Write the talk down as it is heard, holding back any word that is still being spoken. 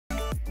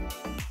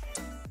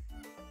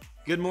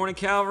Good morning,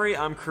 Calvary.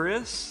 I'm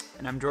Chris.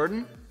 And I'm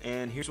Jordan.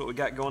 And here's what we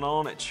got going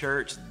on at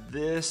church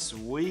this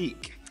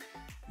week.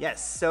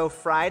 Yes, so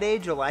Friday,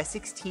 July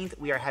 16th,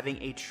 we are having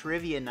a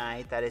trivia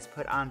night that is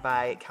put on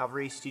by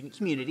Calvary Student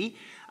Community.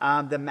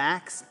 The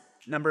max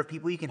number of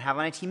people you can have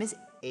on a team is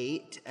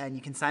 8, and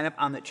you can sign up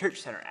on the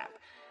Church Center app.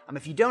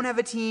 If you don't have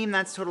a team,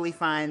 that's totally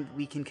fine.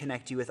 We can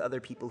connect you with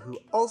other people who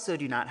also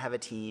do not have a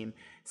team.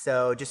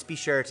 So just be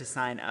sure to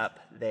sign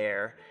up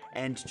there.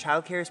 And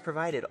childcare is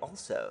provided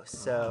also.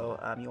 So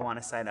you'll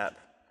want to sign up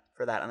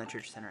for that on the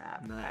Church Center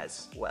app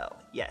as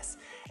well. Yes.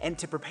 And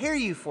to prepare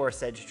you for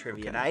said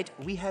trivia night,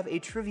 we have a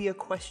trivia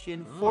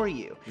question for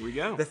you. Here we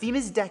go. The theme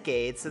is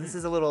decades, so this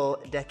is a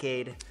little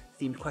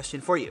decade-themed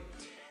question for you.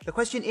 The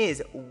question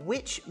is,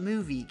 which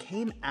movie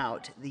came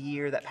out the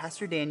year that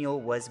Pastor Daniel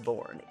was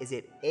born? Is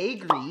it A,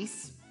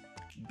 Grease,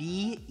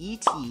 B,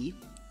 E.T.,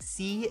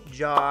 C,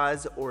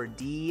 Jaws, or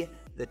D,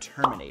 The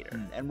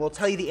Terminator? And we'll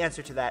tell you the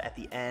answer to that at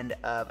the end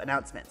of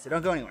announcements, so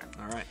don't go anywhere.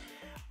 All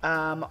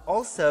right.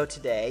 Also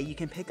today, you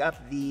can pick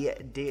up the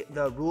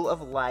Rule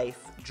of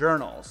Life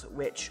journals,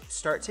 which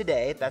start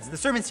today. That's the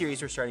sermon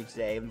series we're starting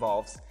today,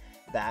 involves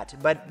that.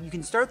 But you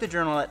can start the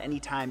journal at any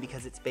time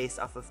because it's based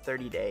off of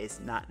 30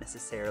 days, not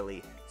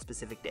necessarily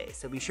specific days.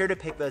 So be sure to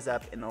pick those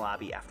up in the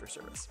lobby after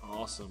service.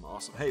 Awesome.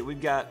 Hey, we've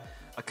got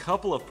a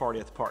couple of Party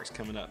at the Parks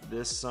coming up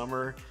this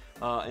summer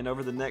and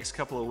over the next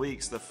couple of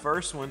weeks. The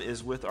first one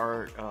is with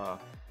our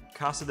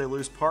Casa de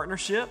Luz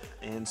partnership,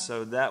 and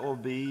so that will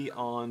be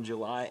on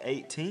July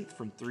 18th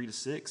from 3 to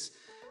 6,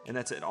 and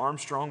that's at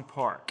Armstrong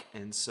Park.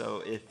 And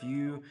so if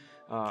you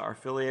are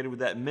affiliated with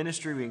that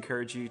ministry, we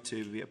encourage you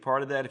to be a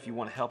part of that. If you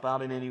want to help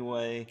out in any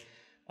way,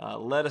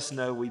 let us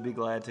know. We'd be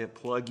glad to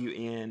plug you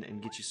in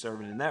and get you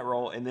serving in that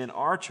role. And then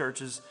our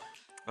church's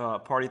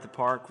Party at the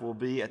Park will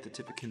be at the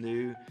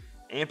Tippecanoe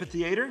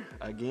Amphitheater.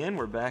 Again,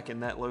 we're back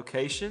in that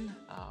location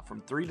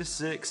from 3 to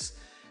 6,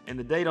 and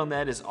the date on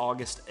that is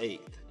August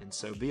 8th. And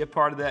so be a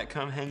part of that.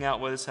 Come hang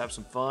out with us, have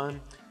some fun.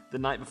 The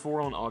night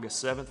before, on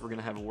August 7th, we're going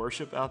to have a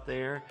worship out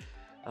there.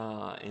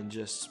 And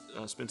just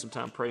spend some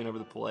time praying over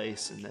the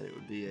place, and that it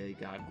would be a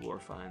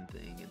God-glorifying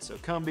thing. And so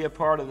come be a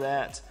part of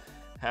that,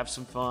 have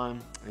some fun,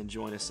 and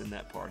join us in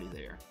that party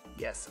there.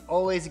 Yes,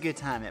 always a good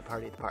time at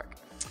Party at the Park.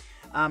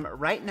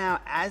 Right now,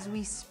 as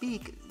we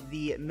speak,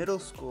 the middle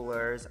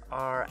schoolers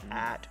are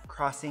at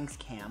Crossings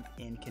Camp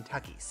in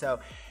Kentucky. So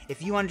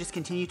if you want to just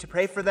continue to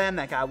pray for them,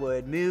 that God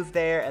would move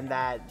there and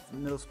that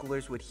middle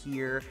schoolers would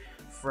hear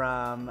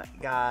from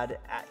God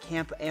at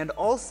camp, and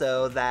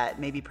also that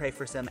maybe pray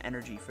for some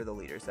energy for the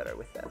leaders that are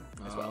with them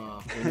as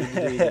well. We need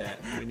to do that.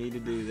 We need to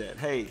do that.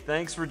 Hey,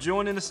 thanks for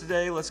joining us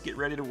today. Let's get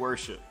ready to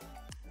worship.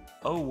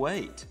 Oh,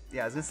 wait.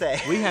 Yeah, I was going to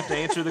say. We have to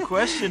answer the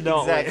question,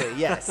 don't exactly, we?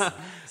 yes.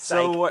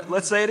 So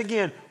let's say it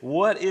again.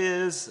 What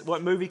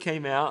movie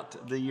came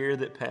out the year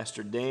that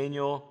Pastor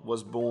Daniel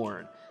was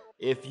born?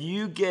 If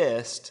you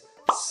guessed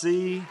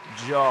C,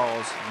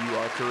 Jaws, you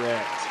are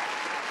correct.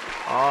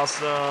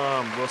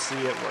 Awesome. We'll see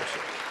you at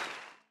worship.